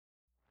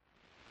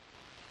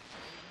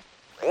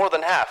More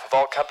than half of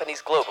all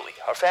companies globally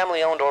are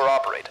family-owned or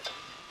operated.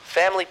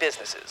 Family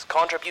businesses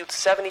contribute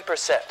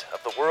 70%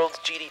 of the world's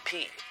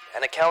GDP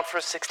and account for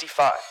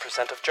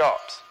 65% of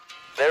jobs.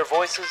 Their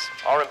voices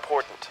are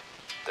important.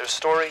 Their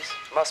stories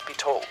must be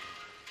told.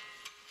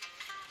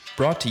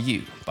 Brought to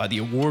you by the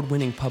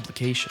award-winning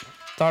publication,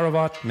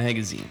 Tharawat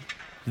Magazine.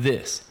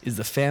 This is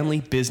the Family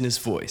Business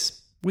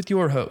Voice with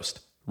your host,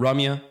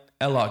 Ramya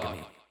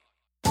El-Agami.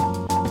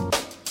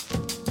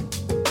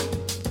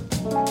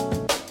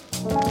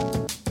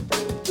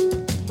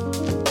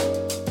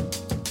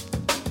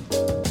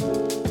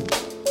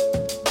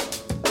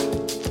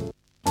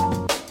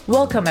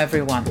 Welcome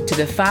everyone to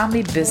the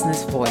Family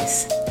Business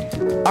Voice.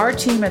 Our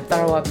team at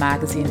Tharawat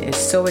Magazine is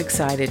so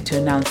excited to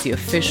announce the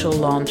official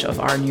launch of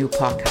our new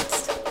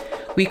podcast.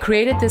 We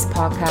created this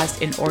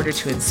podcast in order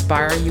to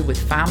inspire you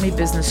with family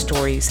business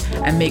stories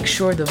and make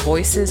sure the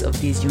voices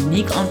of these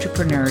unique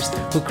entrepreneurs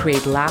who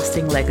create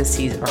lasting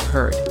legacies are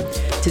heard.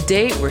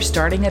 Today, we're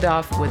starting it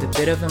off with a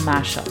bit of a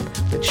mashup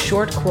with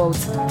short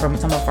quotes from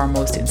some of our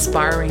most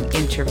inspiring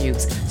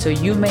interviews, so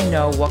you may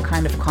know what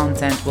kind of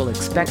content will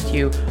expect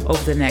you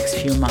over the next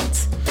few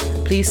months.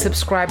 Please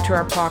subscribe to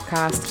our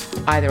podcast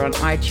either on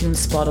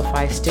iTunes,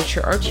 Spotify,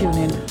 Stitcher, or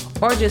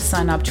TuneIn, or just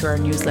sign up to our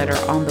newsletter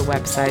on the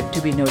website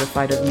to be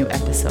notified of new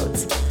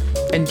episodes.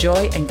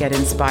 Enjoy and get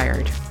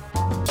inspired.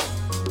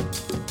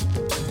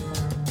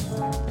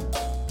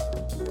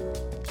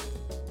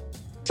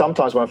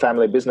 Sometimes when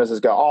family businesses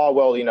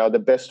go, the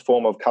best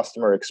form of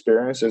customer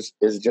experience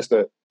is just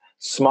a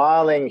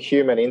smiling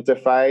human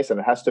interface, and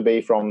it has to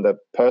be from the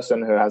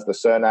person who has the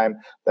surname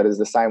that is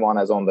the same one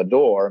as on the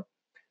door,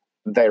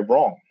 they're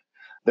wrong.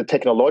 The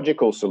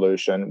technological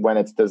solution, when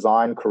it's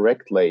designed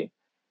correctly,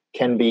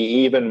 can be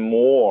even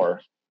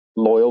more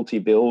loyalty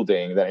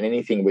building than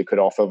anything we could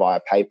offer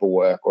via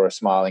paperwork or a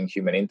smiling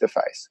human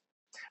interface.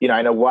 In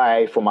a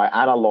way, for my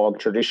analog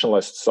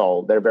traditionalist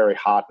soul, they're very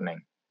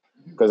heartening,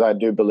 because I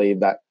do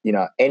believe that,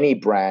 any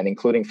brand,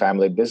 including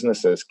family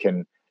businesses,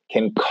 can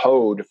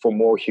code for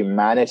more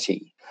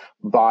humanity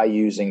by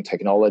using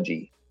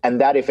technology.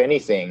 And that, if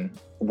anything,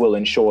 will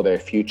ensure their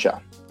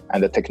future,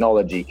 and the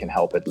technology can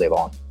help it live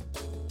on.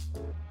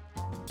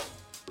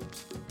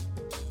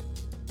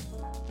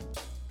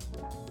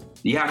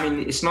 Yeah,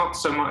 it's not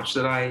so much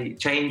that I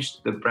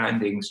changed the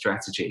branding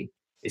strategy.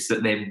 It's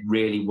that there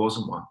really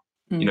wasn't one.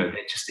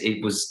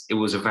 It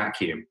was a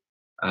vacuum.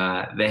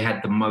 They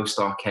had the most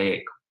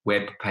archaic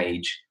web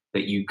page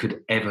that you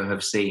could ever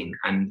have seen.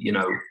 And,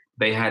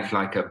 they had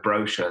like a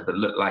brochure that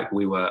looked like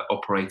we were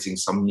operating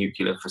some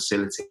nuclear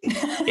facility.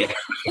 It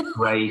had a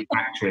grey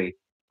factory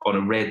on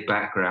a red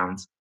background.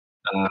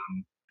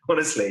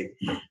 Honestly,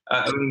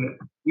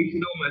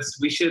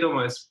 we should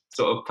almost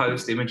sort of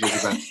post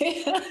images about.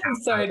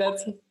 Sorry,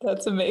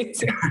 that's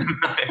amazing.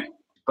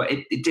 But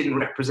it didn't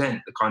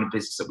represent the kind of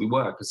business that we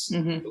were, because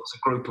it was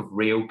a group of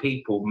real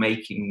people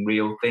making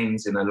real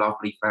things in a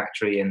lovely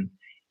factory and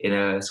in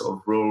a sort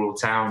of rural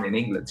town in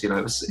England. It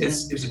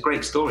was a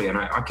great story, and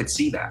I could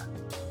see that.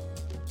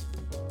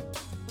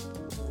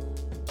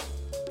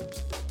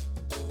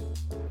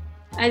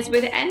 As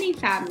with any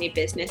family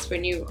business,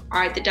 when you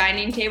are at the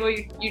dining table,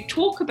 you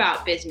talk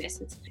about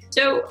business.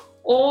 So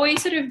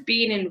always sort of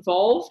being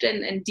involved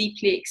and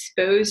deeply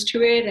exposed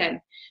to it. And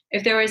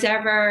if there was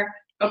ever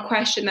a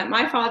question that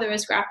my father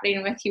was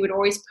grappling with, he would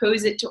always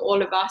pose it to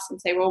all of us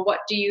and say, well,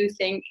 what do you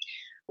think?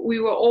 We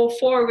were all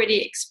four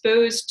really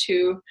exposed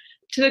to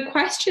the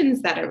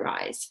questions that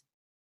arise.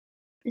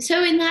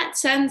 So in that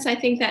sense, I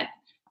think that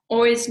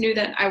always knew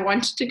that I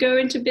wanted to go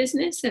into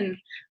business, and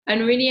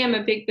really am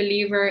a big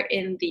believer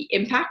in the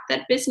impact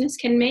that business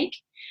can make.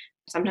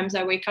 Sometimes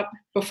I wake up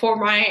before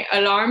my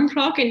alarm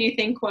clock and you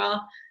think,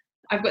 well,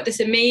 I've got this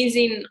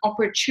amazing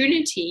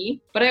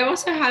opportunity, but I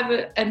also have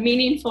a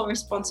meaningful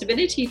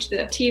responsibility to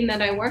the team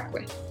that I work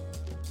with.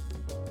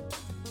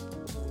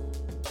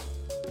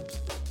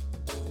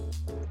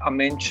 I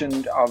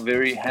mentioned our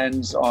very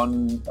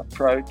hands-on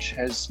approach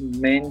has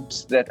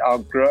meant that our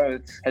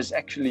growth has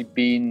actually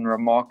been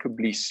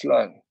remarkably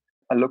slow.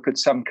 I look at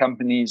some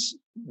companies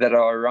that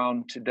are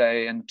around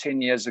today, and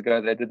 10 years ago,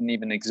 they didn't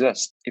even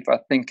exist. If I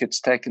think it's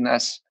taken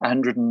us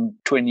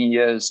 120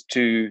 years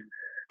to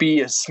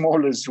be as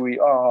small as we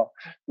are,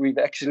 we've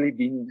actually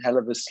been hell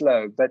of a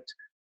slow. But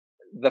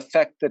the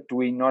fact that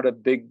we're not a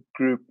big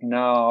group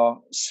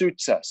now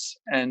suits us,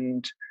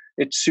 and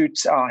it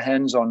suits our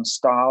hands-on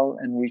style,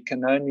 and we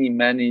can only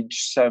manage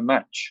so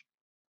much.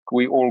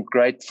 We're all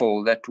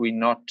grateful that we're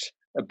not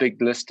a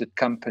big listed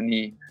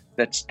company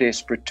that's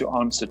desperate to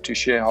answer to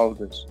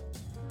shareholders.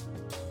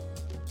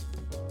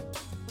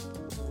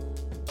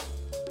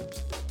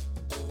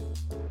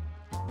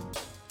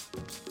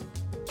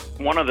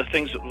 One of the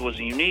things that was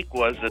unique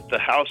was that the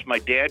house my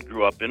dad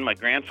grew up in, my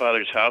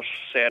grandfather's house,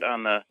 sat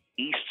on the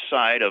east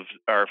side of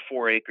our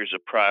 4 acres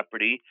of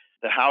property.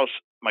 The house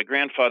my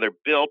grandfather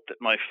built that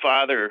my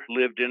father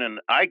lived in and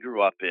I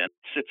grew up in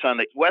sits on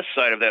the west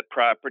side of that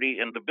property,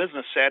 and the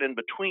business sat in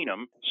between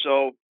them.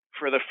 So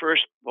for the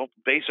first,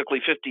 basically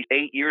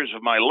 58 years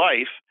of my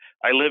life,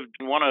 I lived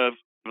in one of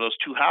those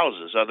two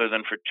houses other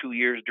than for 2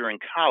 years during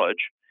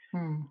college.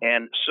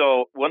 And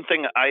so one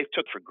thing I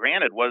took for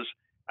granted was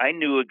I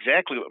knew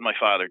exactly what my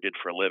father did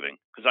for a living,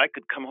 because I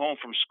could come home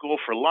from school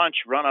for lunch,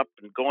 run up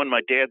and go in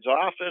my dad's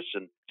office,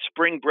 and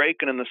spring break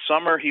and in the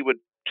summer he would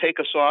take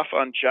us off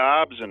on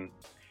jobs and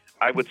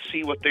I would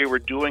see what they were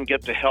doing,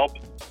 get to help.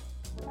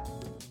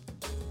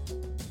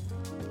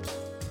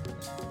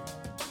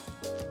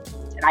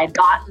 And I had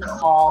gotten the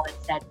call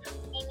that said,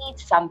 we need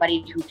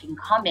somebody who can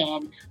come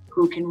in,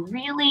 who can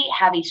really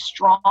have a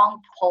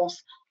strong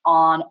pulse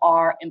on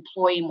our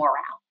employee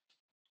morale.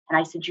 And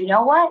I said, you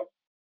know what?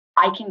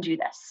 I can do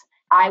this.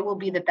 I will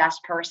be the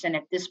best person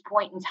at this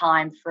point in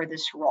time for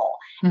this role.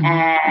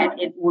 And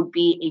it would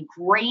be a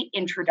great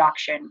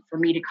introduction for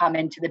me to come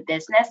into the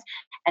business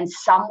and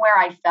somewhere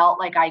I felt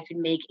like I could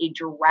make a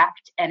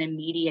direct and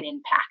immediate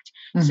impact.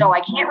 So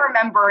I can't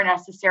remember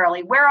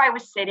necessarily where I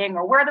was sitting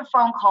or where the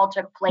phone call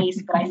took place,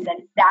 but I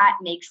said, that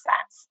makes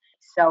sense.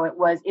 So it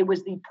was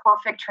the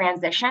perfect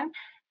transition.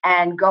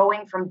 And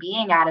going from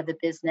being out of the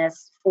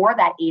business for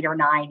that 8 or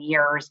 9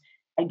 years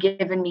had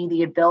given me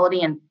the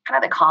ability and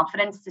kind of the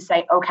confidence to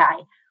say,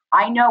 okay,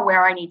 I know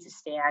where I need to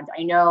stand.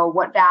 I know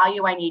what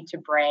value I need to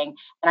bring.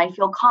 And I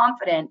feel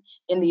confident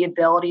in the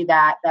ability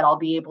that I'll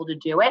be able to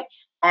do it.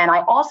 And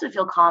I also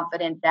feel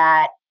confident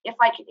that if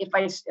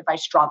I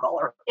struggle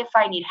or if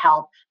I need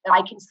help, that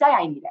I can say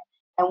I need it,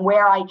 and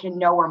where I can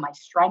know where my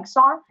strengths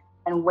are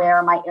and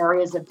where my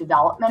areas of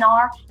development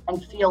are,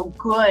 and feel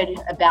good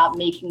about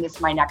making this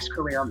my next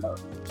career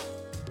move.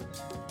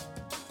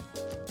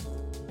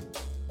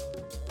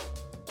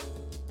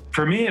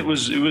 For me, it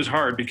was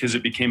hard because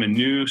it became a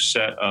new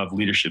set of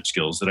leadership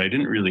skills that I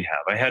didn't really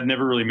have. I had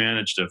never really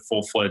managed a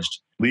full-fledged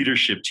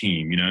leadership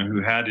team,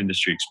 who had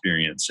industry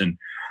experience, and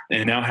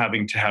now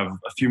having to have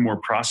a few more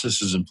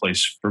processes in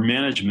place for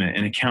management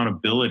and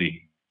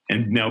accountability,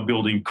 and now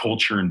building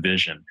culture and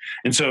vision.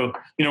 And so,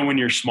 when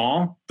you're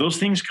small, those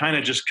things kind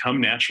of just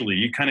come naturally.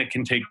 You kind of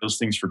can take those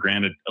things for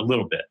granted a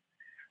little bit.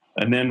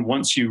 And then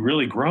once you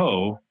really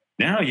grow,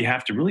 now you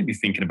have to really be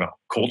thinking about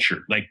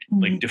culture, like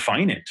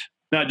define it.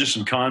 Not just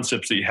some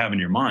concepts that you have in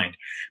your mind,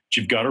 but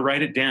you've got to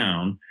write it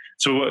down.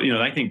 So,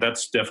 I think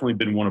that's definitely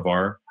been one of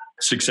our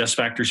success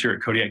factors here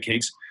at Kodiak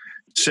Cakes,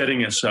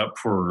 setting us up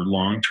for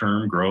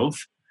long-term growth.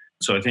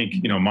 So I think,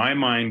 my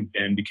mind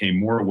then became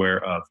more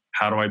aware of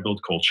how do I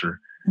build culture?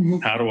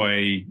 How do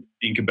I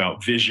think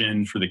about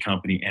vision for the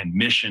company and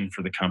mission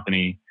for the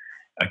company,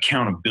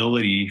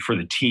 accountability for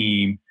the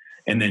team,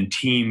 and then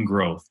team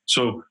growth.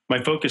 So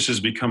my focus has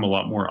become a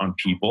lot more on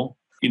people,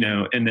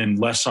 and then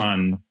less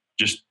on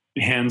just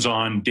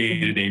hands-on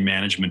day-to-day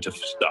management of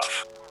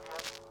stuff.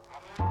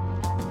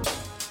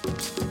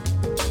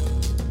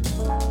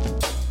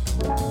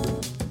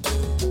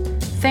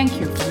 Thank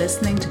you for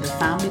listening to the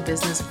Family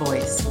Business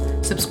Voice.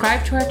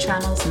 Subscribe to our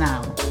channels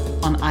now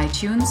on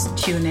iTunes,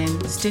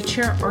 TuneIn,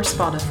 Stitcher, or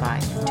Spotify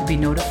to be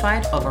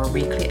notified of our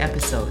weekly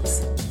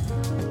episodes.